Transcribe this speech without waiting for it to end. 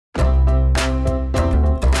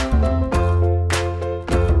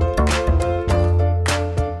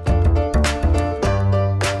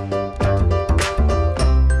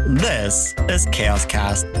is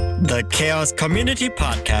CHAOSScast, the CHAOSS community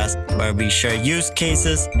podcast where we share use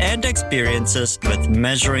cases and experiences with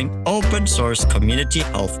measuring open source community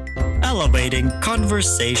health, elevating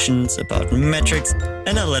conversations about metrics,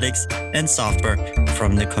 analytics, and software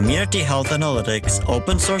from the Community Health Analytics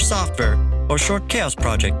open source software, or short CHAOSS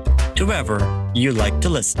project, to wherever you like to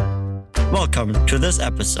listen. Welcome to this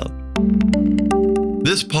episode.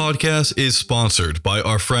 This podcast is sponsored by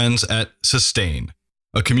our friends at Sustain,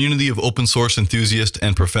 a community of open source enthusiasts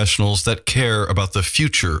and professionals that care about the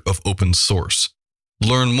future of open source.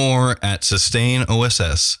 Learn more at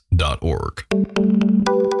sustainoss.org.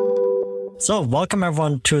 So, welcome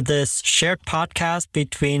everyone to this shared podcast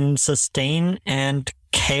between Sustain and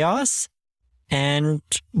CHAOSS. And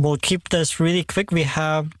we'll keep this really quick. We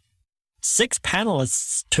have 6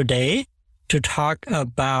 panelists today to talk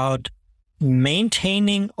about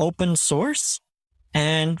maintaining open source.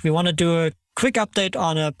 And we want to do a quick update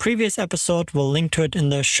on a previous episode. We'll link to it in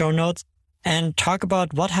the show notes and talk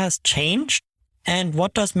about what has changed and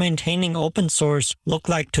what does maintaining open source look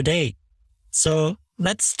like today. So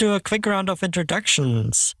let's do a quick round of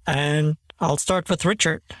introductions, and I'll start with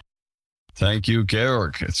Richard. Thank you,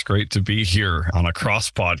 Georg. It's great to be here on a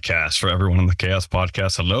cross podcast for everyone on the CHAOSS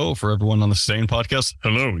podcast. Hello. For everyone on the Sustain podcast.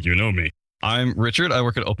 Hello. You know me. I'm Richard. I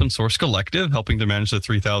work at Open Source Collective, helping to manage the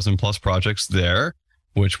 3,000 plus projects there,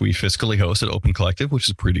 which we fiscally host at Open Collective, which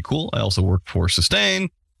is pretty cool. I also work for Sustain,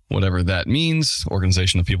 whatever that means,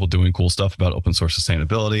 organization of people doing cool stuff about open source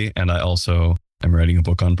sustainability. And I also am writing a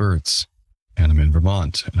book on birds, and I'm in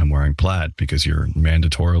Vermont, and I'm wearing plaid because you're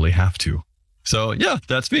mandatorily have to. So yeah,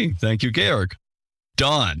 that's me. Thank you, Georg.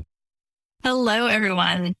 Dawn. Hello,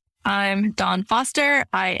 everyone. I'm Dawn Foster.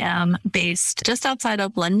 I am based just outside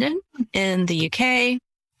of London in the UK.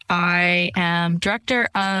 I am Director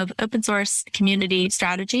of Open Source Community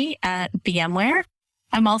Strategy at VMware.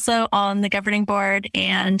 I'm also on the governing board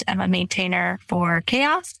and I'm a maintainer for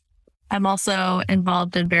CHAOSS. I'm also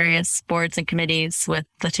involved in various boards and committees with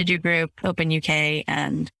the To-Do Group, Open UK,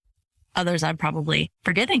 and others I'm probably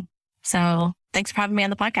forgetting. So thanks for having me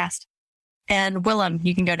on the podcast. And Willem,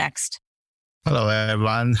 you can go next. Hello,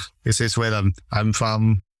 everyone. This is Willem. I'm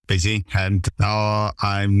from Beijing, and now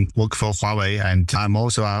I work for Huawei, and I'm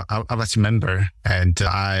also a AWS member, and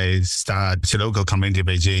I started the local community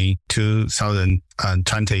Beijing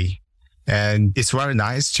 2020. And it's very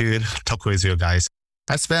nice to talk with you guys.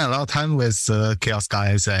 I spent a lot of time with CHAOSS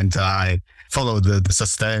guys, and I follow the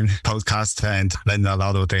Sustain podcast and learn a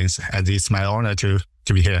lot of things. And it's my honor to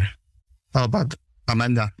be here. How about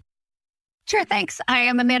Amanda? Sure, thanks. I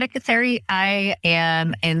am Amanda Katheri. I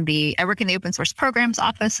work in the open source programs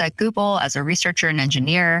office at Google as a researcher and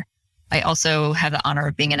engineer. I also have the honor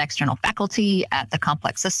of being an external faculty at the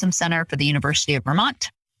Complex Systems Center for the University of Vermont.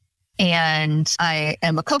 And I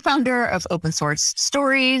am a co-founder of Open Source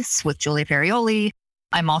Stories with Julia Ferrioli.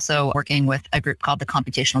 I'm also working with a group called the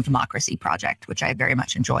Computational Democracy Project, which I very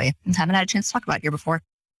much enjoy and haven't had a chance to talk about here before.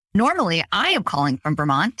 Normally, I am calling from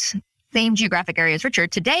Vermont, same geographic area as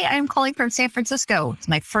Richard. Today, I am calling from San Francisco. It's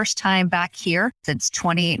my first time back here since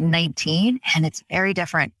 2019, and it's very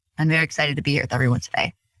different. I'm very excited to be here with everyone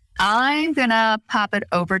today. I'm going to pop it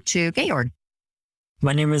over to Georg.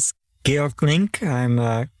 My name is Georg Link. I'm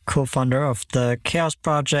a co-founder of the CHAOSS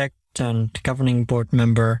project and governing board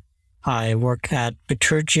member. I work at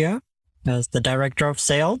Bitergia as the director of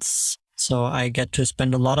sales. So I get to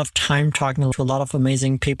spend a lot of time talking to a lot of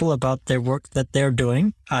amazing people about their work that they're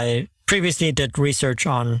doing. I previously did research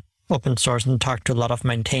on open source and talked to a lot of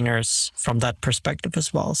maintainers from that perspective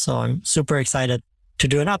as well. So I'm super excited to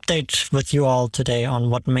do an update with you all today on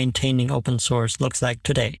what maintaining open source looks like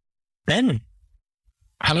today. Ben.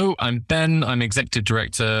 Hello, I'm Ben. I'm Executive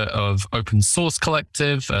Director of Open Source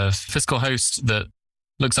Collective, a fiscal host that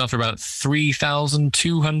looks after about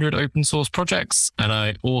 3,200 open source projects. And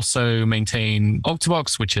I also maintain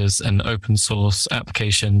Octobox, which is an open source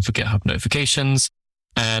application for GitHub notifications,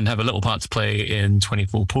 and have a little part to play in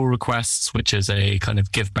 24 pull requests, which is a kind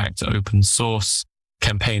of give back to open source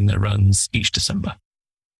campaign that runs each December.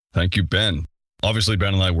 Thank you, Ben. Obviously,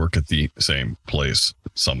 Ben and I work at the same place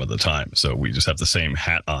some of the time, so we just have the same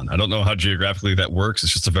hat on. I don't know how geographically that works.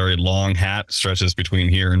 It's just a very long hat, stretches between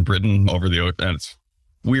here and Britain over the ocean. And it's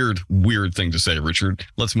weird thing to say, Richard.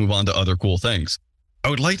 Let's move on to other cool things. I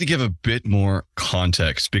would like to give a bit more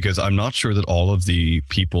context because I'm not sure that all of the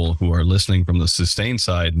people who are listening from the Sustain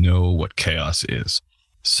side know what CHAOSS is.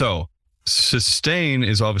 So Sustain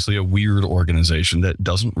is obviously a weird organization that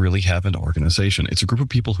doesn't really have an organization. It's a group of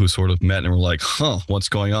people who sort of met and were like, what's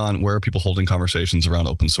going on? Where are people holding conversations around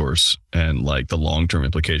open source and like the long-term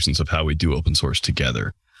implications of how we do open source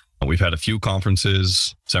together? We've had a few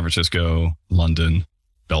conferences, San Francisco, London,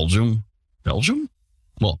 Belgium?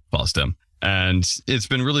 Well, FOSDEM. And it's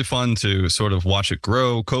been really fun to sort of watch it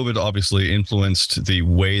grow. COVID obviously influenced the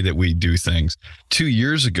way that we do things. 2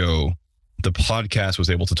 years ago, the podcast was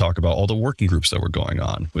able to talk about all the working groups that were going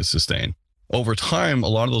on with Sustain. Over time, a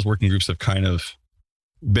lot of those working groups have kind of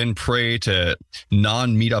been prey to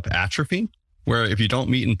non-meetup atrophy, where if you don't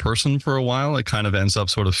meet in person for a while, it kind of ends up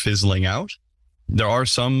sort of fizzling out. There are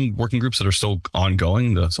some working groups that are still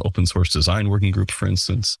ongoing, the open source design working group, for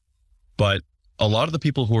instance. But a lot of the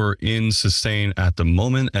people who are in Sustain at the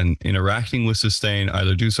moment and interacting with Sustain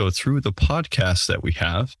either do so through the podcasts that we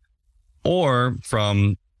have, or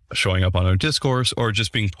from showing up on our discourse, or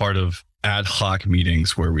just being part of ad hoc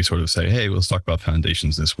meetings where we sort of say, hey, let's talk about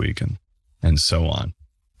foundations this week and so on.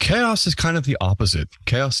 Chaos is kind of the opposite.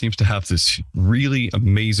 Chaos seems to have this really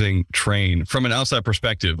amazing train from an outside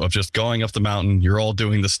perspective of just going up the mountain. You're all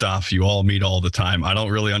doing the stuff. You all meet all the time. I don't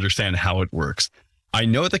really understand how it works. I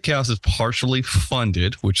know that Chaos is partially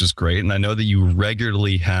funded, which is great. And I know that you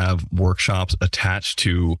regularly have workshops attached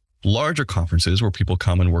to larger conferences where people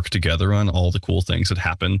come and work together on all the cool things that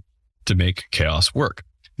happen to make Chaos work.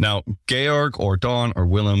 Now, Georg or Dawn or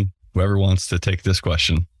Willem, whoever wants to take this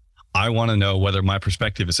question, I want to know whether my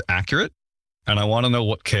perspective is accurate, and I want to know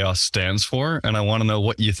what Chaos stands for, and I want to know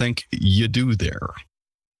what you think you do there.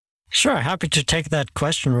 Sure, happy to take that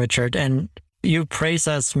question, Richard. And you praise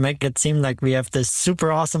us, make it seem like we have this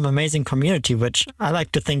super awesome, amazing community, which I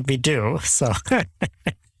like to think we do. So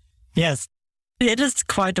yes, it is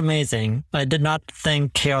quite amazing. I did not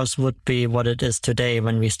think Chaos would be what it is today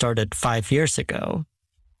when we started 5 years ago.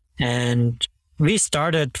 And we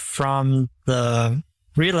started from the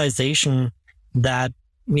realization that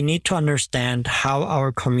we need to understand how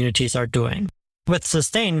our communities are doing. With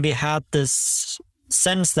Sustain, we had this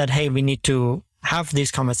sense that, hey, we need to have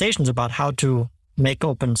these conversations about how to make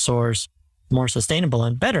open source more sustainable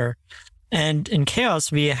and better. And in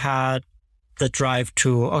Chaos, we had the drive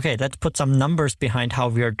to, okay, let's put some numbers behind how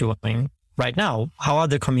we are doing right now. How are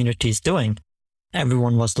the communities doing?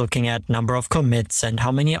 Everyone was looking at number of commits and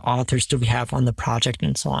how many authors do we have on the project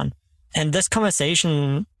and so on. And this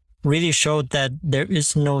conversation really showed that there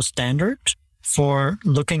is no standard for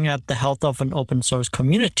looking at the health of an open source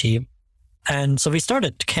community. And so we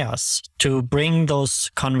started Chaos to bring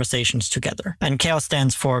those conversations together. And Chaos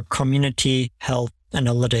stands for Community Health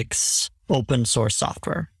Analytics Open Source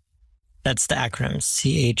Software. That's the acronym,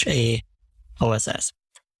 CHAOSS.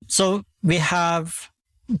 So we have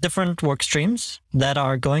different work streams that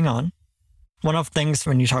are going on. One of the things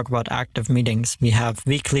when you talk about active meetings, we have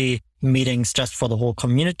weekly meetings just for the whole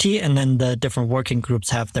community, and then the different working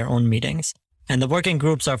groups have their own meetings. And the working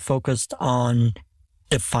groups are focused on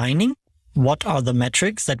defining what are the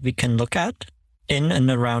metrics that we can look at in and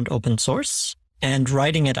around open source and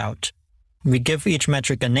writing it out. We give each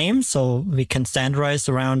metric a name so we can standardize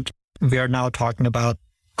around, we are now talking about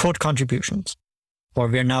code contributions, or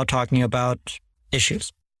we are now talking about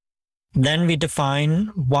issues. Then we define,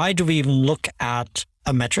 why do we even look at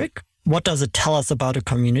a metric? What does it tell us about a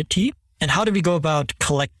community? And how do we go about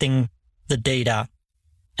collecting the data?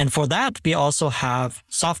 And for that, we also have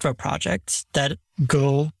software projects that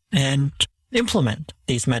go and implement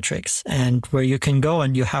these metrics, and where you can go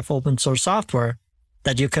and you have open source software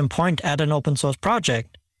that you can point at an open source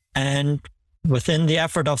project. And within the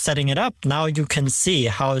effort of setting it up, now you can see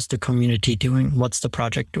how is the community doing? What's the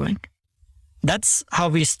project doing? That's how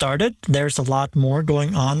we started. There's a lot more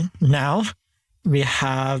going on now. We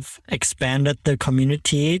have expanded the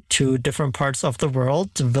community to different parts of the world.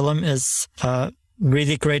 Willem is a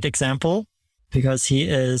really great example because he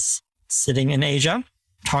is sitting in Asia,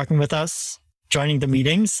 talking with us, joining the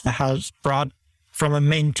meetings. That has brought from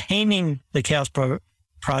maintaining the Chaos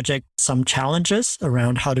project some challenges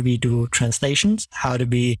around how do we do translations, how do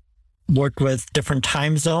we work with different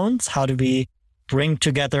time zones, how do we bring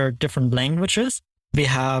together different languages. We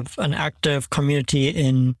have an active community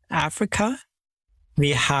in Africa. We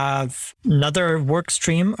have another work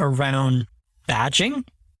stream around badging.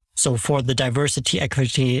 So for the diversity,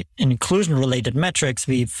 equity, and inclusion related metrics,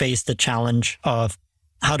 we face the challenge of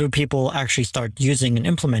how do people actually start using and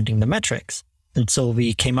implementing the metrics? And so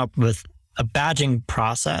we came up with a badging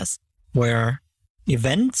process where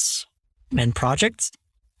events and projects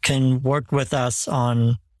can work with us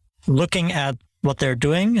on looking at what they're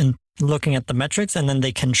doing and looking at the metrics, and then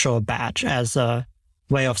they can show a badge as a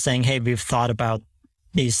way of saying, hey, we've thought about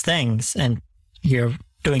these things and you're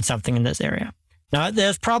doing something in this area. Now,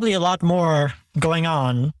 there's probably a lot more going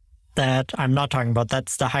on that I'm not talking about.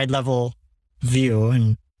 That's the high level view,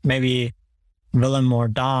 and maybe Willem or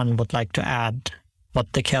Dawn would like to add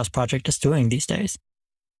what the Chaos Project is doing these days.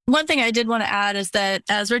 One thing I did want to add is that,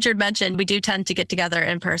 as Richard mentioned, we do tend to get together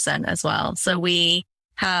in person as well. So we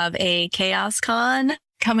have a ChaosCon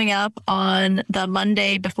coming up on the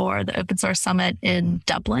Monday before the Open Source Summit in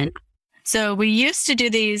Dublin. So we used to do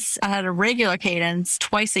these at a regular cadence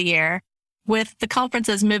twice a year. With the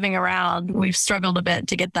conferences moving around, we've struggled a bit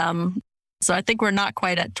to get them. So I think we're not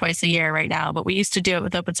quite at twice a year right now, but we used to do it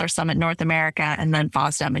with Open Source Summit North America and then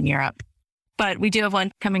FOSDEM in Europe. But we do have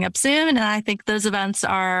one coming up soon. And I think those events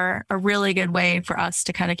are a really good way for us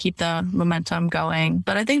to kind of keep the momentum going.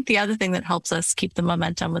 But I think the other thing that helps us keep the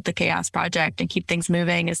momentum with the Chaos Project and keep things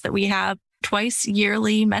moving is that we have twice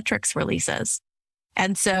yearly metrics releases.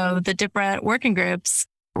 And so the different working groups,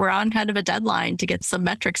 we're on kind of a deadline to get some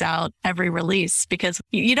metrics out every release, because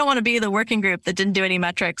you don't want to be the working group that didn't do any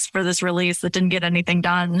metrics for this release, that didn't get anything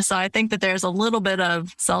done. So I think that there's a little bit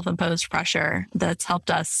of self-imposed pressure that's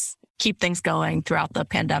helped us keep things going throughout the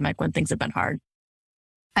pandemic when things have been hard.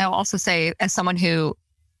 I'll also say, as someone who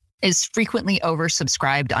is frequently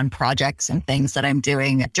oversubscribed on projects and things that I'm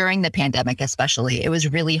doing during the pandemic, especially, it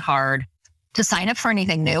was really hard to sign up for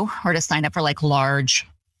anything new or to sign up for like large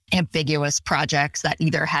ambiguous projects that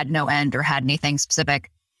either had no end or had anything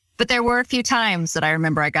specific. But there were a few times that I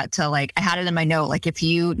remember I got to I had it in my note, if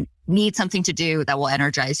you need something to do that will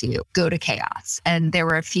energize you, go to Chaos. And there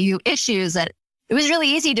were a few issues that it was really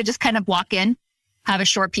easy to just kind of walk in, have a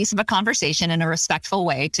short piece of a conversation in a respectful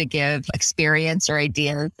way to give experience or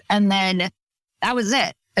ideas. And then that was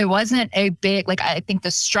it. It wasn't a big, I think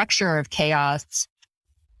the structure of Chaos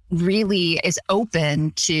really is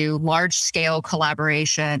open to large scale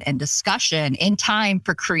collaboration and discussion in time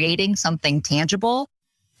for creating something tangible.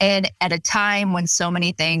 And at a time when so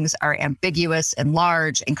many things are ambiguous and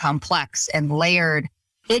large and complex and layered,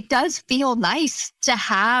 it does feel nice to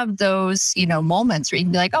have those, moments where you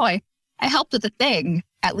can be like, oh, I helped with a thing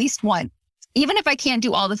at least once. Even if I can't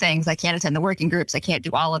do all the things, I can't attend the working groups, I can't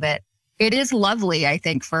do all of it. It is lovely, I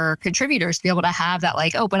think, for contributors to be able to have that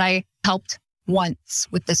but I helped once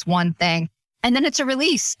with this one thing. And then it's a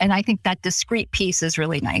release. And I think that discrete piece is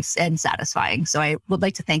really nice and satisfying. So I would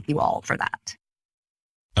like to thank you all for that.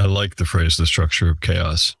 I like the phrase, the structure of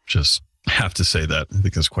chaos. Just have to say that. I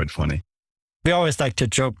think that's quite funny. We always like to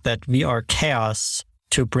joke that we are chaos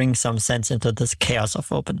to bring some sense into this chaos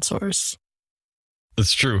of open source.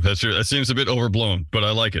 That's true. That's true. That seems a bit overblown, but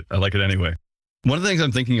I like it. I like it anyway. One of the things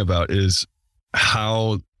I'm thinking about is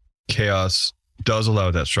how chaos does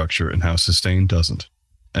allow that structure and how Sustain doesn't.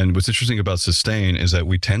 And what's interesting about Sustain is that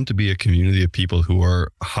we tend to be a community of people who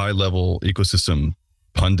are high-level ecosystem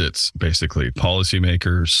pundits, basically,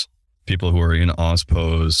 policymakers, people who are in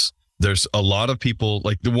OSPOs. There's a lot of people,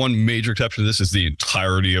 the one major exception to this is the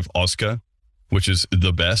entirety of OSCA, which is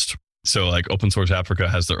the best. So Open Source Africa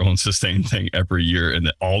has their own Sustain thing every year,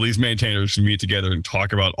 and all these maintainers meet together and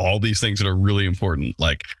talk about all these things that are really important,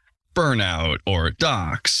 like burnout or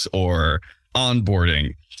docs or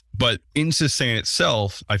onboarding. But in Sustain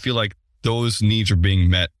itself, I feel like those needs are being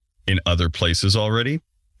met in other places already.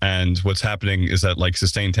 And what's happening is that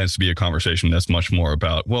Sustain tends to be a conversation that's much more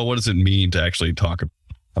about, well, what does it mean to actually talk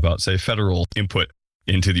about, say, federal input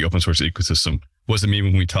into the open source ecosystem? What does it mean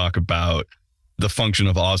when we talk about the function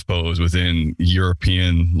of OSPOs within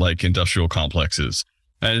European industrial complexes?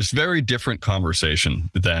 And it's a very different conversation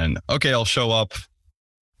than, okay, I'll show up,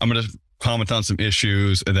 I'm going to comment on some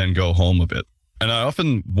issues and then go home a bit. And I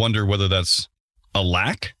often wonder whether that's a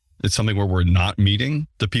lack. It's something where we're not meeting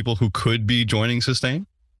the people who could be joining Sustain,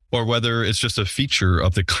 or whether it's just a feature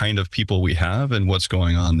of the kind of people we have and what's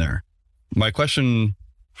going on there. My question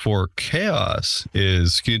for Chaos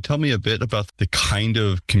is, can you tell me a bit about the kind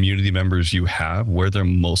of community members you have, where they're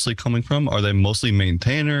mostly coming from? Are they mostly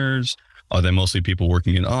maintainers? Are they mostly people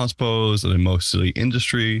working in OSPOs? Are they mostly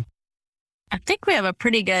industry? I think we have a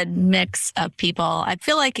pretty good mix of people. I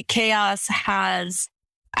feel like Chaos has,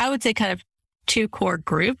 I would say, kind of two core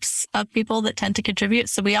groups of people that tend to contribute.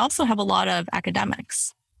 So we also have a lot of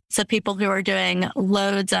academics. So people who are doing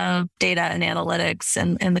loads of data and analytics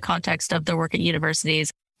in the context of their work at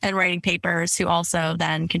universities and writing papers, who also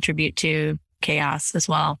then contribute to Chaos as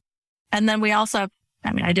well. And then we also have,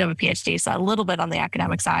 I do have a PhD, so a little bit on the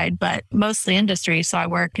academic side, but mostly industry. So I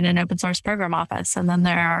work in an open source program office. And then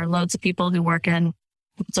there are loads of people who work in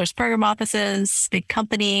open source program offices, big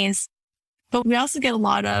companies. But we also get a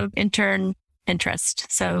lot of intern interest.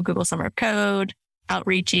 So Google Summer of Code,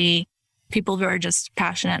 Outreachy, people who are just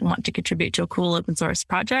passionate and want to contribute to a cool open source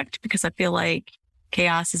project, because I feel like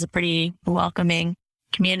Chaos is a pretty welcoming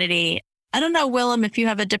community. I don't know, Willem, if you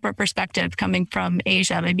have a different perspective coming from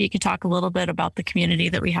Asia, maybe you could talk a little bit about the community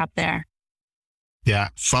that we have there. Yeah,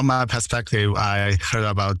 from my perspective, I heard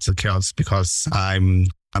about the chaos because I'm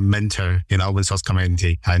a mentor in open source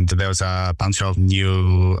community, and there's a bunch of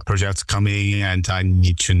new projects coming, and I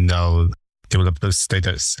need to know developer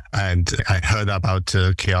status. And I heard about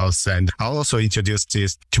chaos, and I also introduced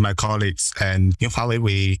this to my colleagues. And in Huawei,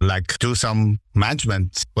 we do some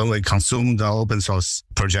management when we consume the open source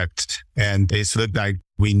project, and it's looked like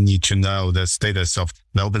we need to know the status of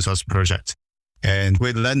the open source project. And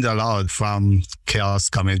we learned a lot from Chaos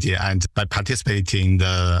community and by participating in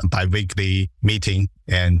the bi-weekly meeting.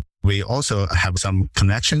 And we also have some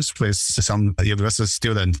connections with some university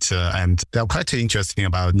students, and they're quite interesting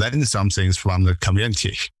about learning some things from the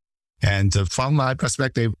community. And from my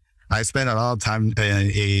perspective, I spent a lot of time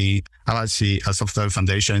in LRC Software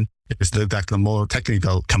Foundation. It's like the more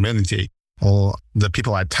technical community, or the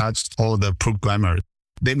people I touched, or the programmers.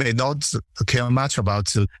 They may not care much about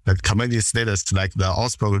the community status like the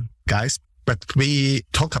OSPO guys, but we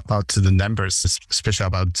talk about the numbers, especially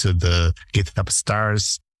about the GitHub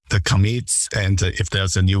stars, the commits, and if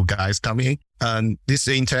there's a new guys coming. And these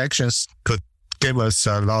interactions could give us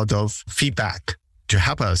a lot of feedback to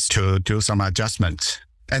help us to do some adjustment.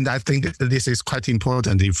 And I think this is quite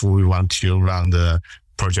important if we want to run the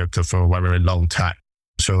project for a very long time.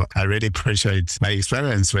 So I really appreciate my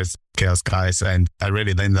experience with Chaos guys, and I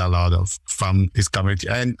really learned a lot from this community.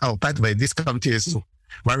 And by the way, this community is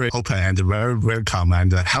very open and very welcome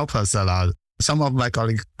and help us a lot. Some of my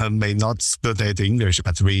colleagues may not good at English,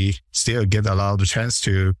 but we still get a lot of chance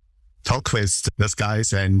to talk with those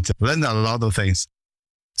guys and learn a lot of things.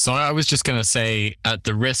 So I was just going to say, at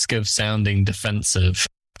the risk of sounding defensive,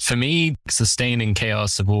 for me, Sustain and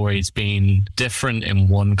Chaos have always been different in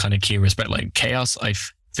one kind of key respect. Like Chaos, I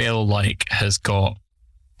feel like has got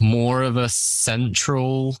more of a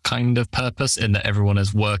central kind of purpose in that everyone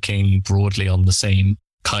is working broadly on the same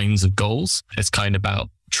kinds of goals. It's kind of about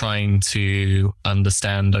trying to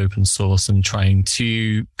understand open source and trying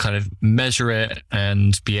to kind of measure it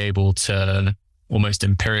and be able to almost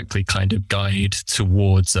empirically kind of guide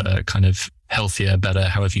towards a kind of healthier, better,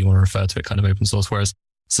 however you want to refer to it, kind of open source. Whereas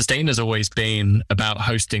Sustain has always been about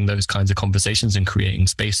hosting those kinds of conversations and creating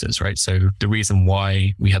spaces, right? So the reason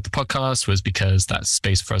why we had the podcast was because that's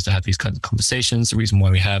space for us to have these kinds of conversations. The reason why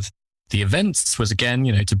we have the events was, again,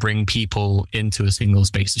 to bring people into a single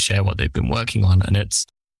space to share what they've been working on. And it's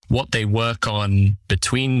what they work on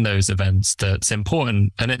between those events that's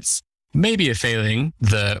important. And it's maybe a failing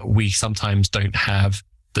that we sometimes don't have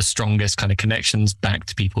the strongest kind of connections back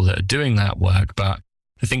to people that are doing that work. But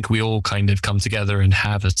I think we all kind of come together and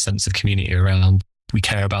have a sense of community around, we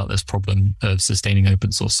care about this problem of sustaining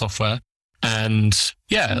open source software. And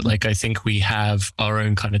yeah, I think we have our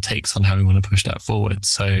own kind of takes on how we want to push that forward.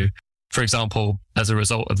 So for example, as a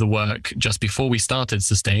result of the work, just before we started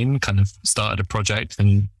Sustain, kind of started a project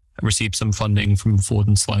and received some funding from Ford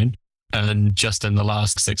and Sloan. And just in the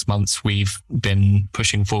last 6 months, we've been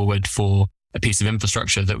pushing forward for a piece of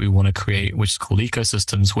infrastructure that we want to create, which is called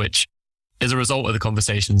Ecosystems, which is a result of the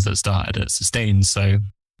conversations that started at Sustain. So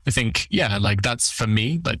I think, yeah, that's for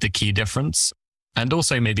me, the key difference, and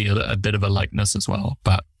also maybe a bit of a likeness as well.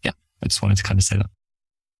 But yeah, I just wanted to kind of say that.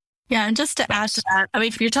 Yeah. And just to add to that, I mean,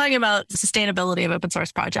 if you're talking about sustainability of open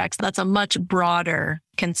source projects, that's a much broader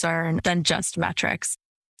concern than just metrics.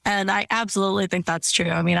 And I absolutely think that's true.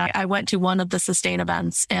 I mean, I went to one of the Sustain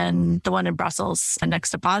events the one in Brussels next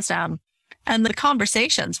to Potsdam. And the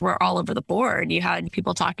conversations were all over the board. You had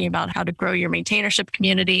people talking about how to grow your maintainership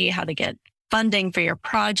community, how to get funding for your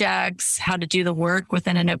projects, how to do the work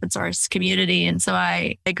within an open source community. And so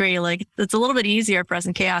I agree, it's a little bit easier for us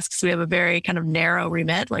in Chaos because we have a very kind of narrow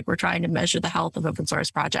remit. We're trying to measure the health of open source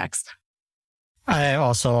projects. I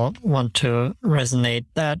also want to resonate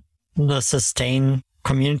that the Sustain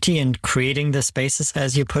community and creating the spaces,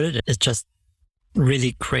 as you put it, is just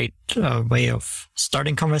really great way of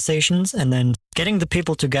starting conversations and then getting the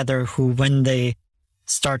people together who, when they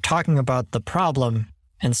start talking about the problem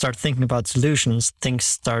and start thinking about solutions, things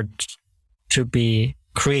start to be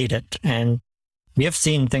created. And we have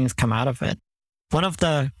seen things come out of it. One of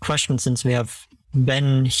the questions, since we have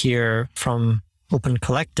Ben here from Open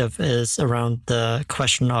Collective, is around the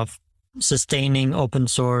question of sustaining open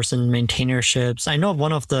source and maintainerships. I know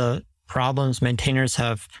one of the problems maintainers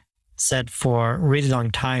have said for a really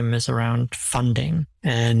long time is around funding.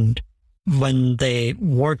 And when they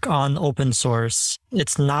work on open source,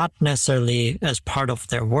 it's not necessarily as part of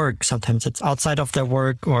their work. Sometimes it's outside of their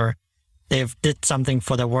work, or they've did something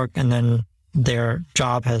for their work and then their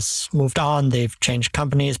job has moved on. They've changed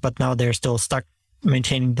companies, but now they're still stuck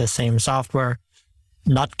maintaining the same software,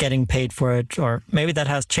 not getting paid for it. Or maybe that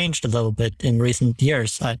has changed a little bit in recent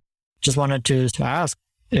years. just wanted to ask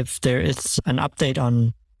if there is an update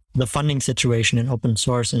on the funding situation in open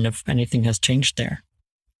source and if anything has changed there.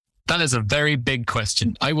 That is a very big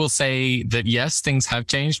question. I will say that yes, things have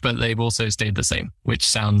changed, but they've also stayed the same, which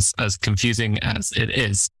sounds as confusing as it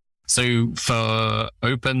is. So for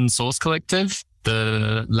Open Source Collective,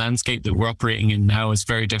 the landscape that we're operating in now is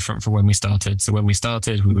very different from when we started. So when we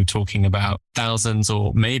started, we were talking about thousands,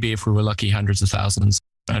 or maybe if we were lucky, hundreds of thousands.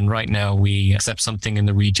 And right now we accept something in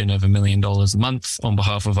the region of $1 million a month on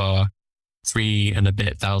behalf of our 3,000 and a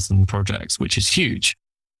bit projects, which is huge.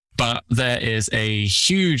 But there is a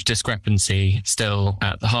huge discrepancy still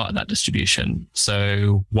at the heart of that distribution.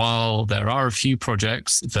 So while there are a few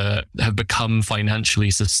projects that have become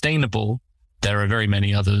financially sustainable, there are very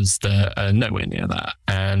many others that are nowhere near that.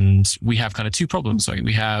 And we have kind of two problems, right?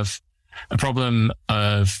 We have a problem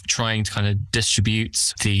of trying to kind of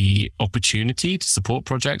distribute the opportunity to support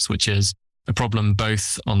projects, which is a problem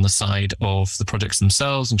both on the side of the projects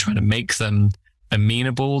themselves and trying to make them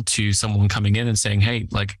amenable to someone coming in and saying, hey,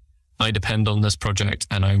 like, I depend on this project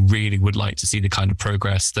and I really would like to see the kind of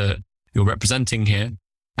progress that you're representing here.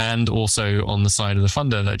 And also on the side of the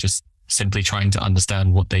funder, they're just simply trying to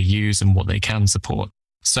understand what they use and what they can support.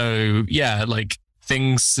 So yeah, like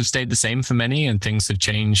things have stayed the same for many and things have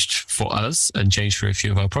changed for us and changed for a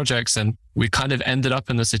few of our projects. And we've kind of ended up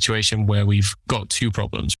in the situation where we've got two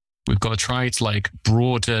problems. We've got to try to like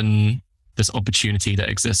broaden this opportunity that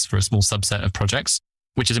exists for a small subset of projects,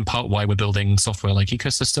 which is in part why we're building software like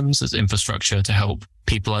ecosystems as infrastructure to help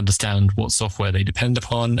people understand what software they depend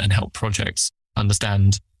upon and help projects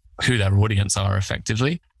understand who their audience are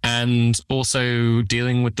effectively. And also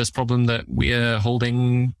dealing with this problem that we are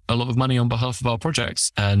holding a lot of money on behalf of our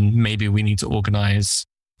projects. And maybe we need to organize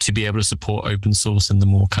to be able to support open source in the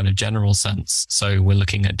more kind of general sense. So we're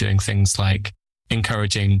looking at doing things like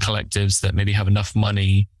encouraging collectives that maybe have enough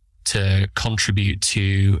money to contribute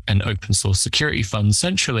to an open source security fund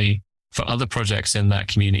centrally for other projects in that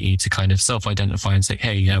community to kind of self-identify and say,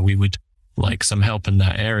 hey, yeah, we would like some help in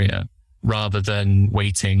that area, rather than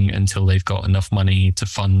waiting until they've got enough money to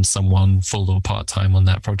fund someone full or part-time on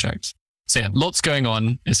that project. So yeah, lots going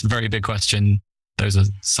on. It's a very big question. Those are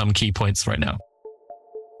some key points right now.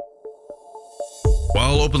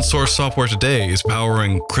 While open source software today is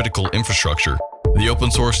powering critical infrastructure, the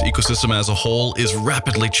open source ecosystem as a whole is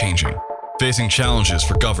rapidly changing, facing challenges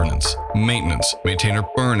for governance, maintenance, maintainer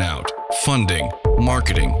burnout, funding,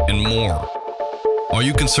 marketing, and more. Are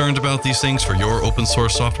you concerned about these things for your open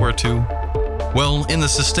source software too? Well, in the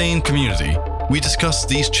Sustain community, we discuss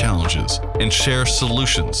these challenges and share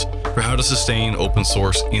solutions for how to sustain open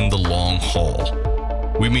source in the long haul.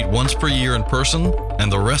 We meet once per year in person,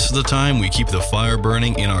 and the rest of the time we keep the fire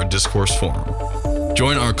burning in our discourse forum.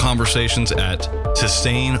 Join our conversations at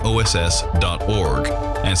sustainoss.org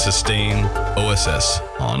and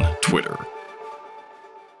SustainOSS on Twitter.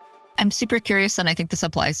 I'm super curious, and I think this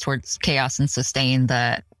applies towards Chaos and Sustain,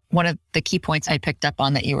 that one of the key points I picked up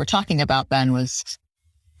on that you were talking about, Ben, was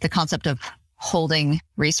the concept of holding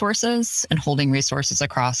resources and holding resources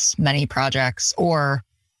across many projects or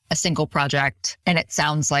a single project. And it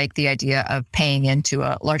sounds like the idea of paying into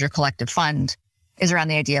a larger collective fund is around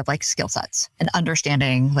the idea of like skill sets and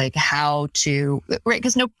understanding like how to, right?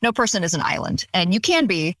 Because no person is an island, and you can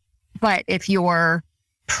be, but if your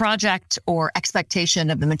project or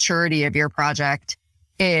expectation of the maturity of your project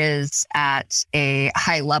is at a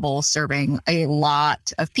high level, serving a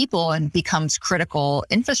lot of people and becomes critical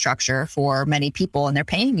infrastructure for many people, and they're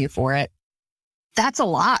paying you for it, that's a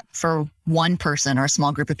lot for one person or a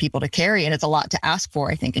small group of people to carry. And it's a lot to ask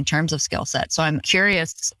for, I think, in terms of skill set. So I'm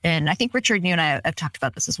curious, and I think Richard, you and I have talked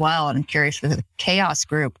about this as well, and I'm curious for the Chaos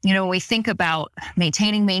group, when we think about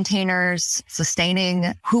maintaining maintainers,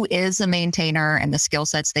 sustaining who is a maintainer and the skill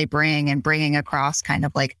sets they bring and bringing across kind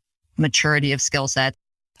of like maturity of skill set.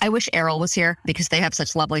 I wish Errol was here because they have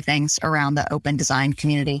such lovely things around the open design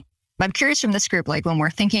community. But I'm curious from this group, like when we're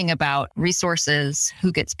thinking about resources,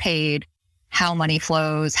 who gets paid, how money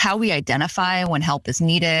flows, how we identify when help is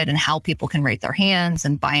needed, and how people can rate their hands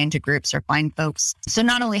and buy into groups or find folks. So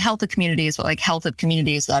not only health of communities, but like health of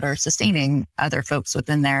communities that are sustaining other folks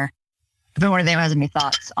within there. If anyone has any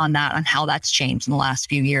thoughts on that, on how that's changed in the last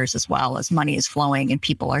few years, as well as money is flowing and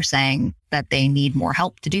people are saying that they need more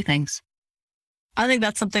help to do things. I think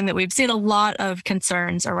that's something that we've seen a lot of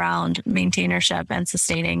concerns around maintainership and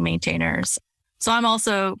sustaining maintainers. So I'm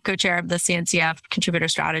also co-chair of the CNCF Contributor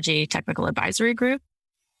Strategy Technical Advisory Group.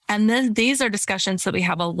 And then these are discussions that we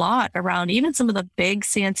have a lot around even some of the big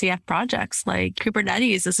CNCF projects, like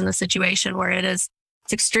Kubernetes is in a situation where it's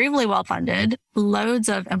extremely well funded. Loads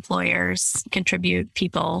of employers contribute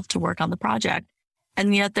people to work on the project.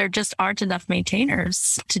 And yet there just aren't enough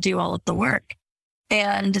maintainers to do all of the work.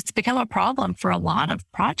 And it's become a problem for a lot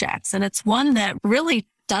of projects. And it's one that really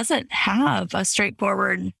doesn't have a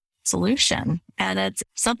straightforward solution. And it's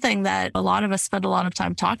something that a lot of us spend a lot of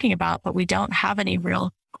time talking about, but we don't have any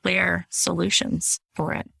real clear solutions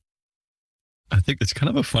for it. I think it's kind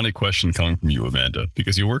of a funny question coming from you, Amanda,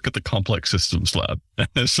 because you work at the Complex Systems Lab. And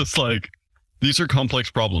it's just like, these are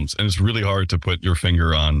complex problems, and it's really hard to put your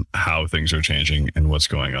finger on how things are changing and what's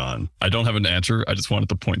going on. I don't have an answer. I just wanted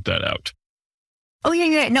to point that out. Oh,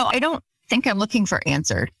 yeah. No, I don't think I'm looking for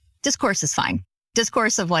answer. Discourse is fine.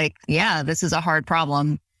 Discourse of like, yeah, this is a hard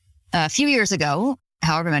problem. A few years ago,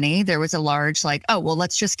 however many, there was a large like, oh, well,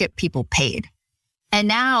 let's just get people paid. And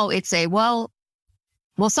now it's a, well,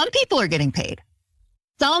 some people are getting paid.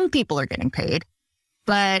 Some people are getting paid,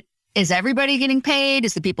 but is everybody getting paid?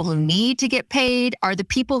 Is the people who need to get paid? Are the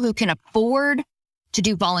people who can afford to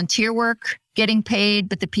do volunteer work getting paid,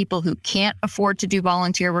 but the people who can't afford to do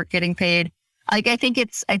volunteer work getting paid? Like, I think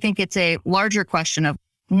it's a larger question of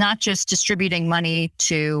not just distributing money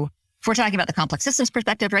to, if we're talking about the complex systems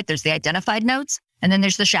perspective, right? There's the identified nodes, and then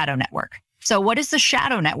there's the shadow network. So what is the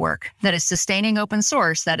shadow network that is sustaining open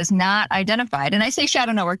source that is not identified? And I say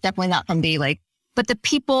shadow network, definitely not from the like, but the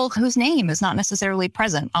people whose name is not necessarily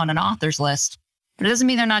present on an author's list. But it doesn't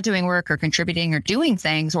mean they're not doing work or contributing or doing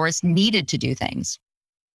things or is needed to do things.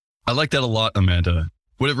 I like that a lot, Amanda.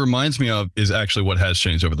 What it reminds me of is actually what has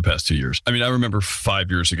changed over the past 2 years. I mean, I remember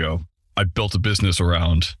 5 years ago, I built a business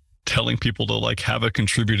around telling people to like have a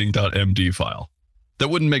contributing.md file. That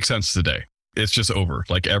wouldn't make sense today. It's just over.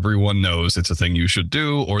 Like everyone knows it's a thing you should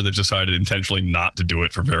do, or they decided intentionally not to do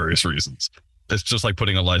it for various reasons. It's just like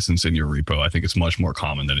putting a license in your repo. I think it's much more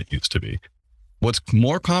common than it used to be. What's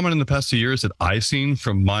more common in the past 2 years that I've seen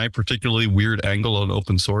from my particularly weird angle on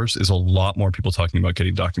open source is a lot more people talking about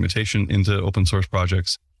getting documentation into open source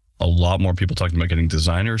projects, a lot more people talking about getting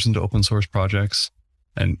designers into open source projects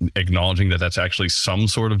and acknowledging that that's actually some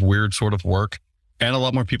sort of weird sort of work. And a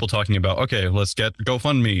lot more people talking about, okay, let's get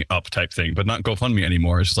GoFundMe up type thing, but not GoFundMe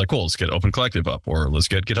anymore. It's just like, cool, let's get Open Collective up, or let's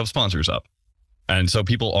get GitHub sponsors up. And so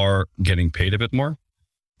people are getting paid a bit more.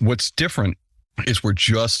 What's different is we're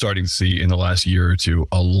just starting to see in the last year or two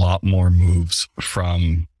a lot more moves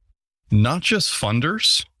from not just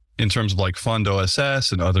funders in terms of like Fund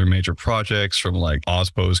OSS and other major projects, from like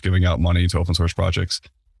OSPOs giving out money to open source projects,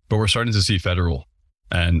 but we're starting to see federal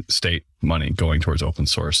and state money going towards open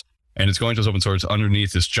source. And it's going towards open source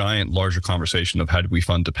underneath this giant, larger conversation of how do we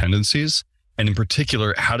fund dependencies? And in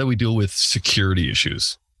particular, how do we deal with security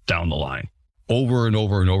issues down the line? Over and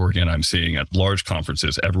over and over again, I'm seeing at large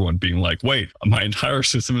conferences, everyone being like, wait, my entire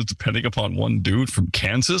system is depending upon one dude from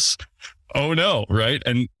Kansas? Oh no, right?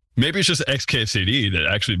 And maybe it's just XKCD that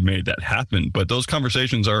actually made that happen. But those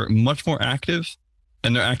conversations are much more active,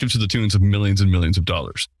 and they're active to the tunes of millions and millions of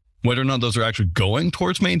dollars. Whether or not those are actually going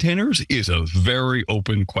towards maintainers is a very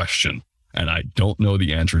open question. And I don't know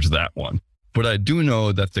the answer to that one. But I do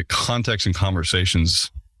know that the context and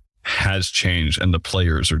conversations has changed and the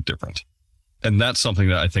players are different. And that's something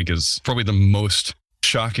that I think is probably the most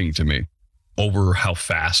shocking to me over how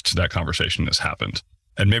fast that conversation has happened.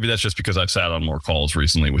 And maybe that's just because I've sat on more calls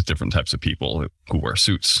recently with different types of people who wear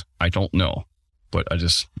suits. I don't know, but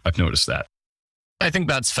I've noticed that. I think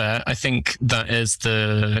that's fair. I think that is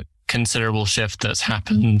the considerable shift that's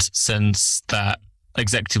happened since that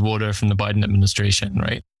executive order from the Biden administration,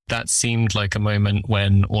 right? That seemed like a moment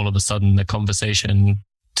when all of a sudden the conversation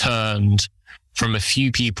turned from a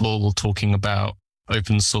few people talking about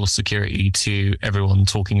open source security to everyone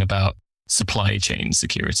talking about supply chain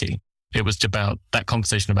security. It was about that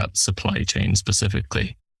conversation about supply chain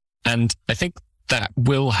specifically. And I think that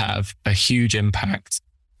will have a huge impact,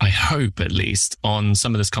 I hope at least, on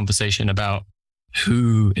some of this conversation about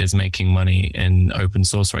who is making money in open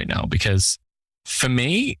source right now. Because for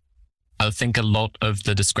me, I think a lot of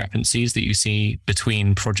the discrepancies that you see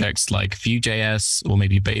between projects like Vue.js or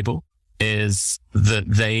maybe Babel is that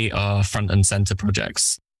they are front and center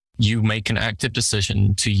projects. You make an active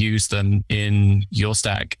decision to use them in your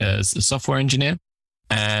stack as a software engineer,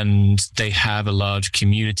 and they have a large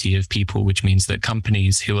community of people, which means that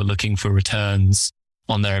companies who are looking for returns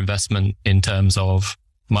on their investment in terms of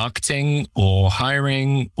marketing or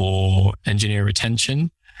hiring or engineer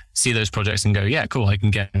retention see those projects and go, yeah, cool, I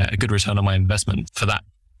can get a good return on my investment for that.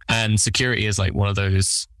 And security is like one of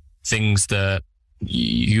those things that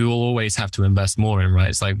you'll always have to invest more in, right?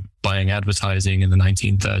 It's like buying advertising in the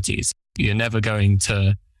 1930s. You're never going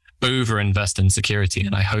to overinvest in security.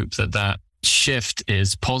 And I hope that that shift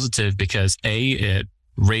is positive because it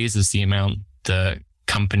raises the amount that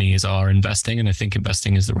companies are investing. And I think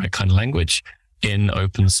investing is the right kind of language. in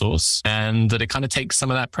open source, and that it kind of takes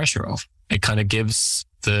some of that pressure off. It kind of gives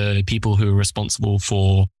the people who are responsible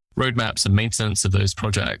for roadmaps and maintenance of those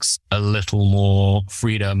projects a little more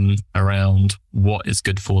freedom around what is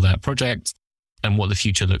good for that project and what the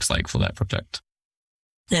future looks like for that project.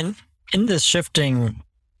 And in this shifting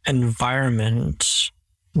environment,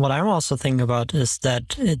 what I'm also thinking about is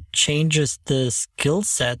that it changes the skill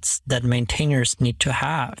sets that maintainers need to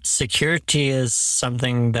have. Security is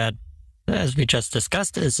something that, as we just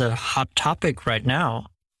discussed, is a hot topic right now.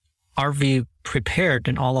 Are we prepared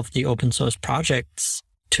in all of the open source projects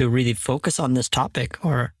to really focus on this topic,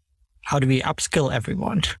 or how do we upskill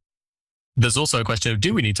everyone? There's also a question of,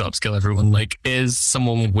 do we need to upskill everyone? Like, is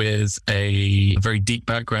someone with a very deep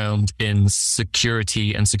background in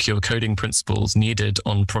security and secure coding principles needed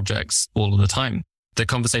on projects all of the time? The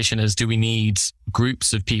conversation is, do we need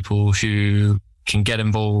groups of people who can get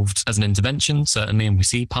involved as an intervention? Certainly, and we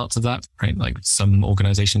see parts of that, right? Like some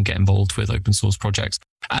organizations get involved with open source projects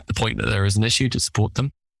at the point that there is an issue to support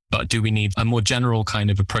them. But do we need a more general kind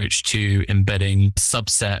of approach to embedding a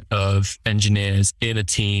subset of engineers in a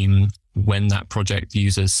team when that project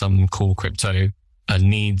uses some core crypto and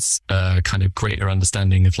needs a kind of greater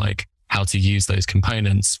understanding of like how to use those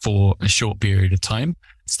components for a short period of time?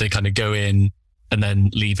 So they kind of go in and then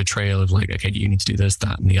leave a trail of like, okay, you need to do this,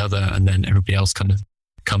 that, and the other. And then everybody else kind of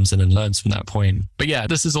comes in and learns from that point. But yeah,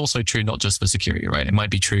 this is also true not just for security, right? It might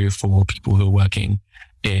be true for people who are working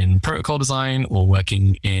in protocol design or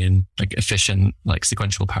working in like efficient, like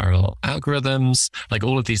sequential parallel algorithms, like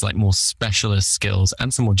all of these like more specialist skills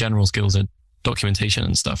and some more general skills in documentation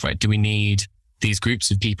and stuff, right? Do we need these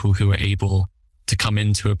groups of people who are able to come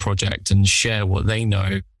into a project and share what they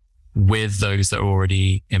know with those that are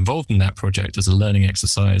already involved in that project as a learning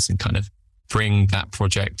exercise and kind of bring that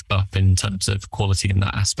project up in terms of quality in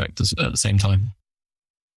that aspect at the same time?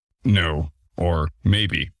 No, or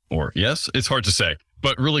maybe, or yes, it's hard to say.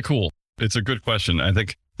 But really cool. It's a good question. I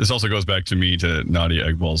think this also goes back to me to Nadia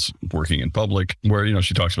Eghbal's working in public, where, you know,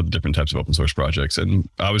 she talks about the different types of open source projects. And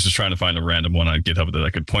I was just trying to find a random one on GitHub that I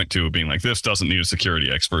could point to being like, this doesn't need a security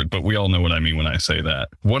expert, but we all know what I mean when I say that.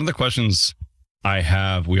 One of the questions I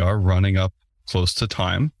have, we are running up close to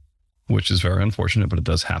time, which is very unfortunate, but it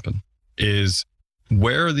does happen, is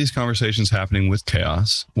where are these conversations happening with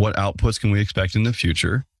Chaos? What outputs can we expect in the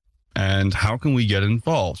future? And how can we get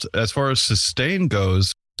involved? As far as Sustain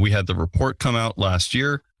goes, we had the report come out last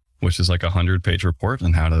year, which is like a 100-page report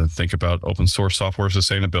on how to think about open source software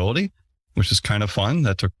sustainability, which is kind of fun.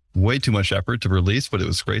 That took way too much effort to release, but it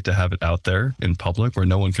was great to have it out there in public where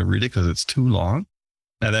no one can read it because it's too long.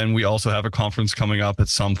 And then we also have a conference coming up at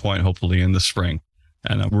some point, hopefully in the spring.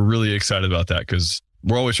 And we're really excited about that because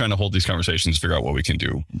we're always trying to hold these conversations, figure out what we can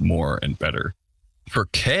do more and better. For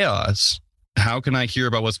Chaos, how can I hear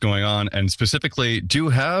about what's going on? And specifically, do you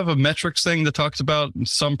have a metrics thing that talks about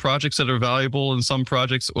some projects that are valuable and some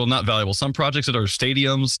projects, well, not valuable, some projects that are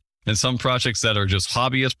stadiums and some projects that are just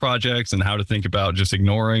hobbyist projects, and how to think about just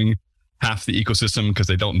ignoring half the ecosystem because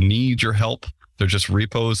they don't need your help. They're just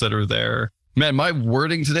repos that are there. Man, my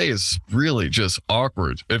wording today is really just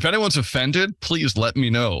awkward. If anyone's offended, please let me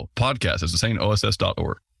know.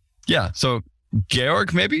 podcast@sustainoss.org. Yeah. So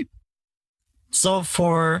Georg, maybe? So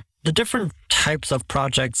for the different types of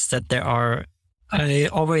projects that there are, I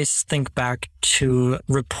always think back to a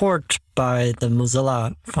report by the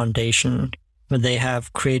Mozilla Foundation, where they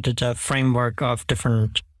have created a framework of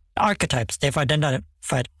different archetypes. They've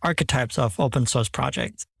identified archetypes of open source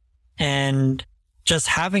projects. And just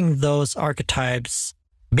having those archetypes,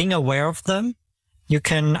 being aware of them, you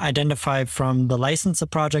can identify from the license a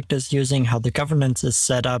project is using, how the governance is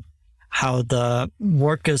set up, how the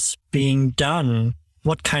work is being done,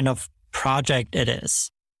 what kind of project it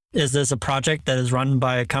is. Is this a project that is run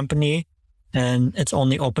by a company and it's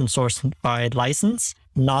only open source by license,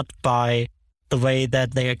 not by the way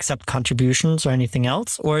that they accept contributions or anything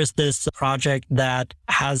else? Or is this a project that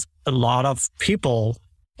has a lot of people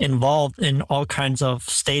involved in all kinds of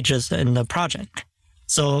stages in the project?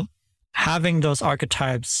 So having those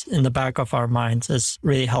archetypes in the back of our minds is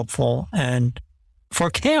really helpful. And for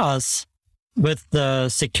Chaos, with the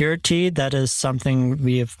security, that is something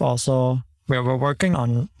where we're working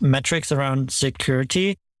on metrics around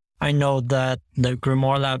security. I know that the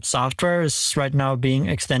Grimoire Lab software is right now being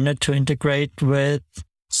extended to integrate with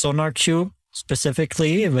SonarQube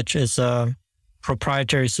specifically, which is a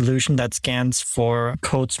proprietary solution that scans for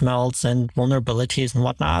code smells and vulnerabilities and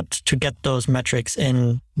whatnot to get those metrics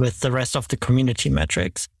in with the rest of the community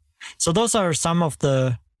metrics. So those are some of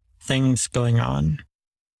the things going on.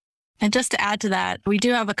 And just to add to that, we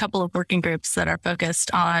do have a couple of working groups that are focused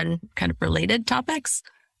on kind of related topics.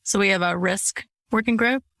 So we have a risk working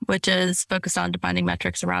group, which is focused on defining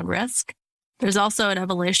metrics around risk. There's also an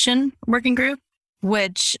evolution working group,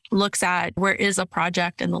 which looks at where is a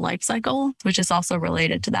project in the life cycle, which is also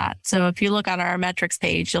related to that. So if you look on our metrics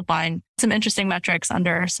page, you'll find some interesting metrics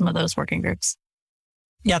under some of those working groups.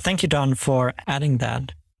 Yeah, thank you, Don, for adding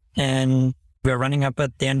that. And we're running up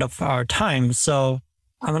at the end of our time. So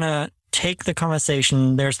I'm going to take the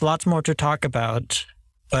conversation. There's lots more to talk about,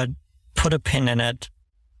 but put a pin in it.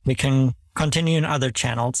 We can continue in other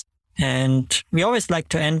channels. And we always like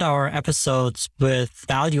to end our episodes with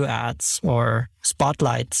value adds or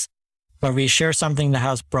spotlights, where we share something that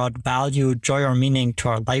has brought value, joy, or meaning to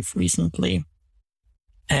our life recently.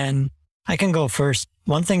 And I can go first.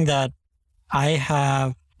 One thing that I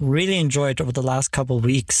have really enjoyed over the last couple of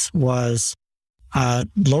weeks was a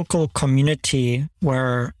local community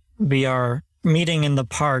where we are meeting in the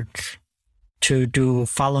park to do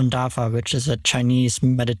Falun Dafa, which is a Chinese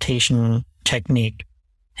meditation technique.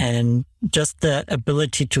 And just the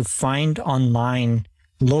ability to find online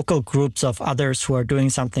local groups of others who are doing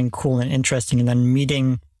something cool and interesting and then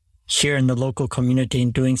meeting here in the local community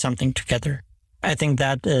and doing something together. I think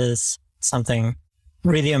that is something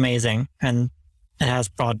really amazing, and it has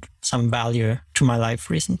brought some value to my life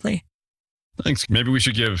recently. Thanks. Maybe we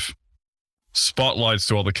should give spotlights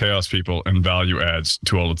to all the chaos people and value adds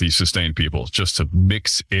to all of these sustained people, just to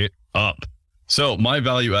mix it up. So my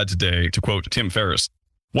value add today, to quote Tim Ferriss,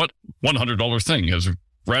 what $100 thing has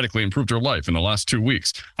radically improved your life in the last 2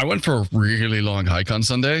 weeks? I went for a really long hike on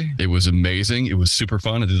Sunday. It was amazing. It was super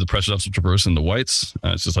fun. I did the Presidential Traverse in the Whites.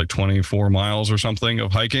 It's just like 24 miles or something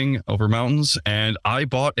of hiking over mountains. And I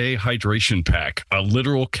bought a hydration pack, a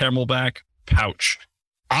literal Camelback pouch.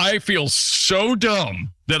 I feel so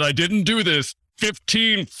dumb that I didn't do this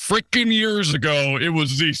 15 freaking years ago. It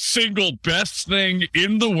was the single best thing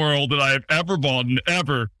in the world that I have ever bought,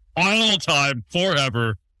 ever, all time,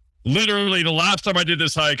 forever. Literally, the last time I did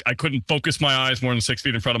this hike, I couldn't focus my eyes more than 6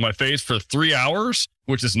 feet in front of my face for 3 hours,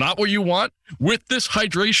 which is not what you want. With this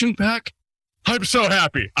hydration pack, I'm so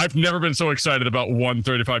happy. I've never been so excited about one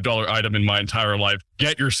 $35 item in my entire life.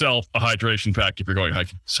 Get yourself a hydration pack if you're going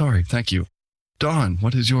hiking. Sorry, thank you. Dawn,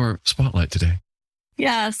 what is your spotlight today?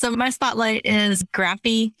 Yeah, so my spotlight is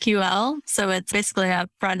GraphQL. So it's basically a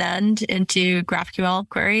front end into GraphQL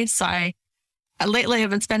queries. So I lately have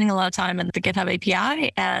been spending a lot of time in the GitHub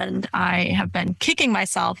API, and I have been kicking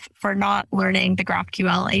myself for not learning the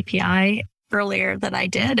GraphQL API earlier than I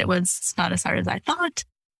did. It was not as hard as I thought.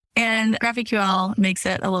 And GraphQL makes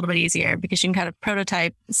it a little bit easier because you can kind of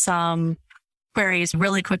prototype some queries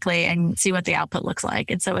really quickly and see what the output looks like.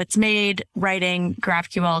 And so it's made writing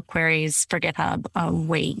GraphQL queries for GitHub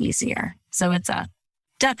way easier. So it's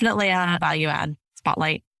definitely a value add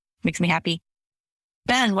spotlight. Makes me happy.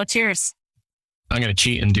 Ben, what's yours? I'm going to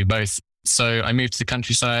cheat and do both. So I moved to the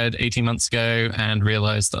countryside 18 months ago and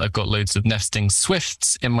realized that I've got loads of nesting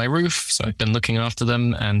swifts in my roof. So I've been looking after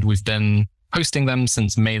them, and we've been hosting them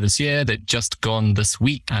since May this year. They've just gone this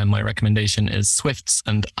week. And my recommendation is Swifts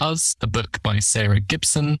and Us, a book by Sarah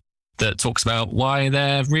Gibson that talks about why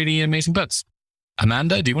they're really amazing birds.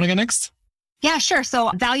 Amanda, do you want to go next? Yeah, sure.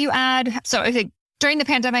 So value add. So I think during the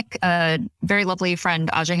pandemic, a very lovely friend,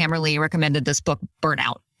 Aja Hammerly, recommended this book,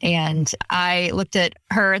 Burnout. And I looked at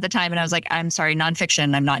her at the time and I was like, I'm sorry,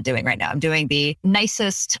 nonfiction, I'm not doing right now. I'm doing the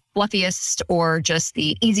nicest, fluffiest, or just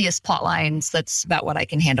the easiest plot lines. That's about what I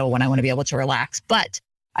can handle when I want to be able to relax. But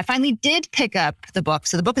I finally did pick up the book.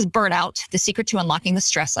 So the book is Burnout, The Secret to Unlocking the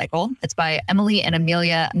Stress Cycle. It's by Emily and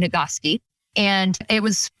Amelia Nagoski. And it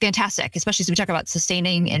was fantastic, especially as we talk about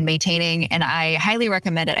sustaining and maintaining. And I highly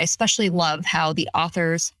recommend it. I especially love how the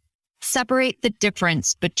authors separate the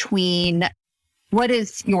difference between what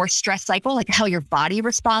is your stress cycle, like how your body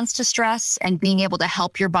responds to stress, and being able to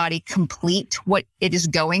help your body complete what it is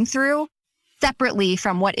going through, separately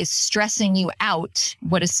from what is stressing you out,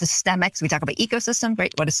 what is systemic. So we talk about ecosystems,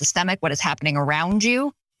 right? What is systemic, what is happening around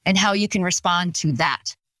you, and how you can respond to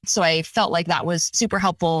that. So I felt like that was super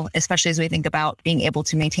helpful, especially as we think about being able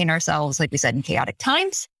to maintain ourselves, like we said, in chaotic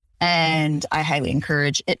times. And I highly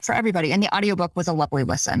encourage it for everybody. And the audiobook was a lovely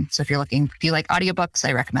listen. So if you like audiobooks,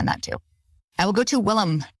 I recommend that too. I will go to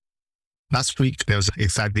Willem. Last week, there was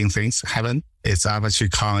exciting things happen. It's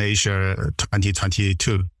AvaChiCon Asia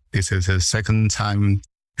 2022. This is the second time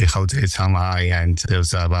we hold it online, and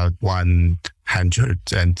there's about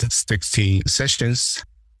 160 sessions.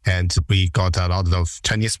 And we got a lot of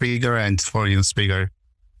Chinese speaker and foreign speaker.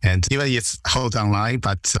 And even it's held online,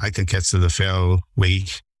 but I can get to the feel we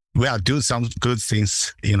are doing some good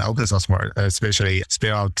things in the open source world, especially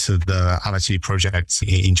spill out to the AvaChi projects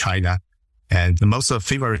in China. And the most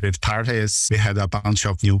favorite part is we had a bunch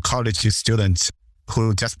of new college students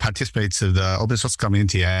who just participated in the open source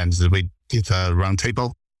community, and we did a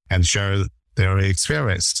roundtable and share their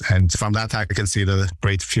experience. And from that, I can see the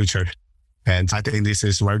great future. And I think this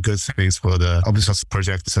is very good things for the open source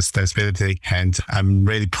project sustainability. And I'm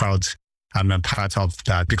really proud I'm a part of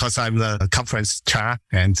that because I'm the conference chair,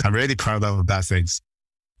 and I'm really proud of that things.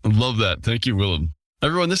 I love that. Thank you, Willem.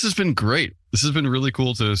 Everyone, this has been great. This has been really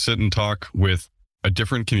cool to sit and talk with a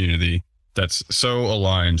different community that's so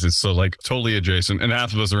aligned. It's so like totally adjacent. And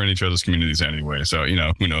half of us are in each other's communities anyway. So,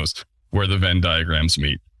 who knows where the Venn diagrams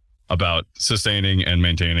meet about sustaining and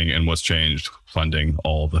maintaining and what's changed, funding,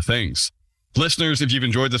 all the things. Listeners, if you've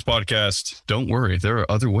enjoyed this podcast, don't worry. There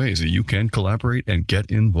are other ways that you can collaborate and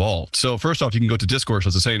get involved. So first off, you can go to Discourse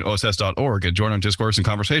at sustainoss.org and join on Discourse and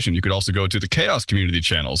conversation. You could also go to the CHAOSS community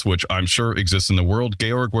channels, which I'm sure exist in the world.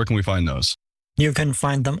 Georg, where can we find those? You can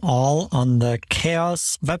find them all on the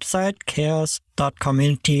CHAOSS website,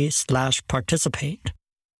 chaoss.community/participate.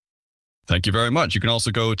 Thank you very much. You can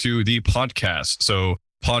also go to the podcast. So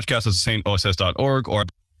podcast at sustainoss.org or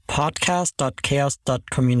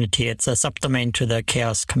podcast.chaoss.community. It's a subdomain to the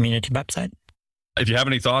CHAOSS community website. If you have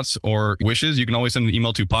any thoughts or wishes, you can always send an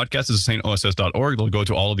email to podcast@sustainoss.org. It'll go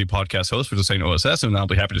to all of the podcast hosts for Sustain OSS, and I'll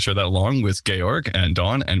be happy to share that along with Georg and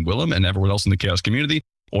Dawn and Willem and everyone else in the CHAOSS community.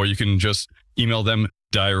 Or you can just email them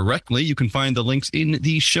directly. You can find the links in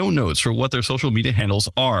the show notes for what their social media handles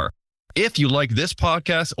are. If you like this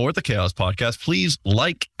podcast or the CHAOSS podcast, please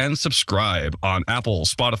like and subscribe on Apple,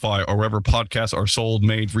 Spotify, or wherever podcasts are sold,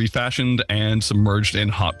 made, refashioned, and submerged in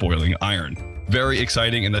hot boiling iron. Very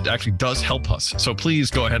exciting, and that actually does help us. So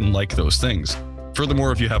please go ahead and like those things.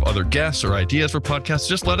 Furthermore, if you have other guests or ideas for podcasts,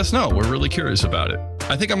 just let us know. We're really curious about it.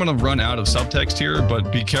 I think I'm going to run out of subtext here,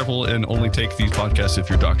 but be careful and only take these podcasts if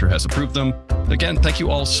your doctor has approved them. Again, thank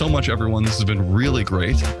you all so much, everyone. This has been really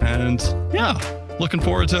great. And yeah, looking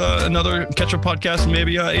forward to another catch-up podcast in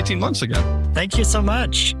maybe 18 months again. Thank you so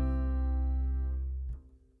much.